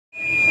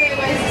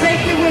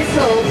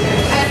whistle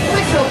and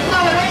whistle,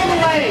 blow it all the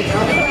way.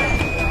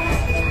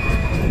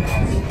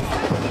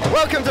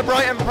 Welcome to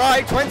Brighton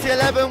Pride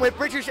 2011 with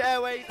British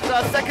Airways. It's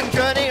our second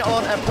journey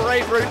on a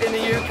parade route in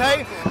the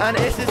UK, and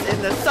this is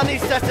in the sunny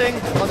setting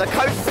on the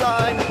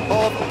coastline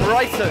of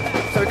Brighton.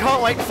 So we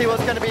can't wait to see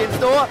what's going to be in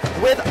store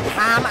with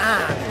Pam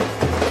Ann.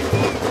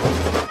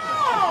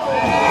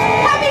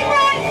 Happy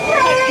Brighton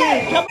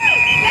Pride!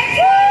 Next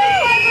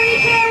time,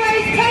 British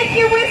Airways, take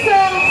your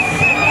whistles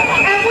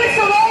and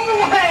whistle all the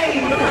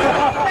way.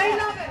 They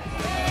love it.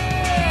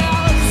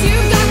 You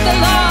got the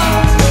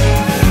love.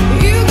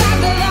 You got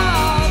the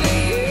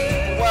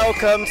love.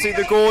 Welcome to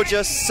the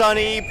gorgeous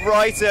sunny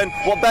Brighton.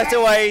 What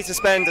better way to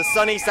spend a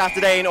sunny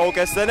Saturday in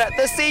August than at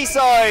the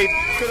seaside?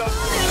 Good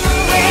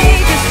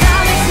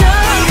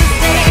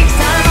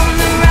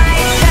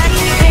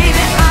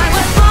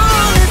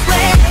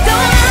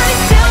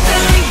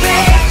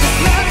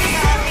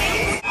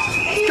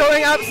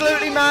Going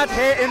absolutely mad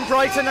here in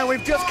Brighton, and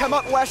we've just come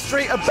up West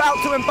Street,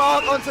 about to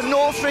embark onto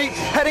North Street,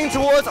 heading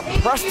towards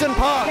Preston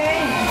Park.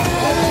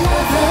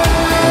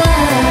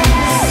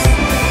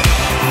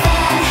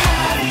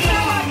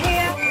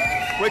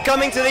 We're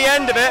coming to the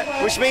end of it,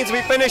 which means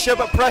we finish up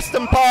at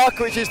Preston Park,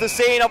 which is the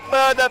scene of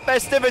further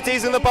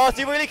festivities, and the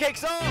party really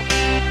kicks off.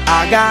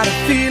 I got a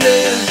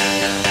feeling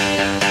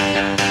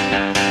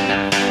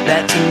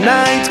that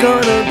tonight's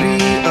gonna be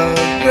a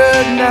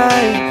good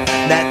night.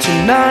 That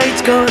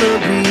tonight's gonna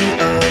be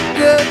a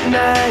good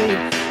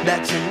night.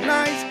 That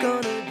tonight's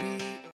gonna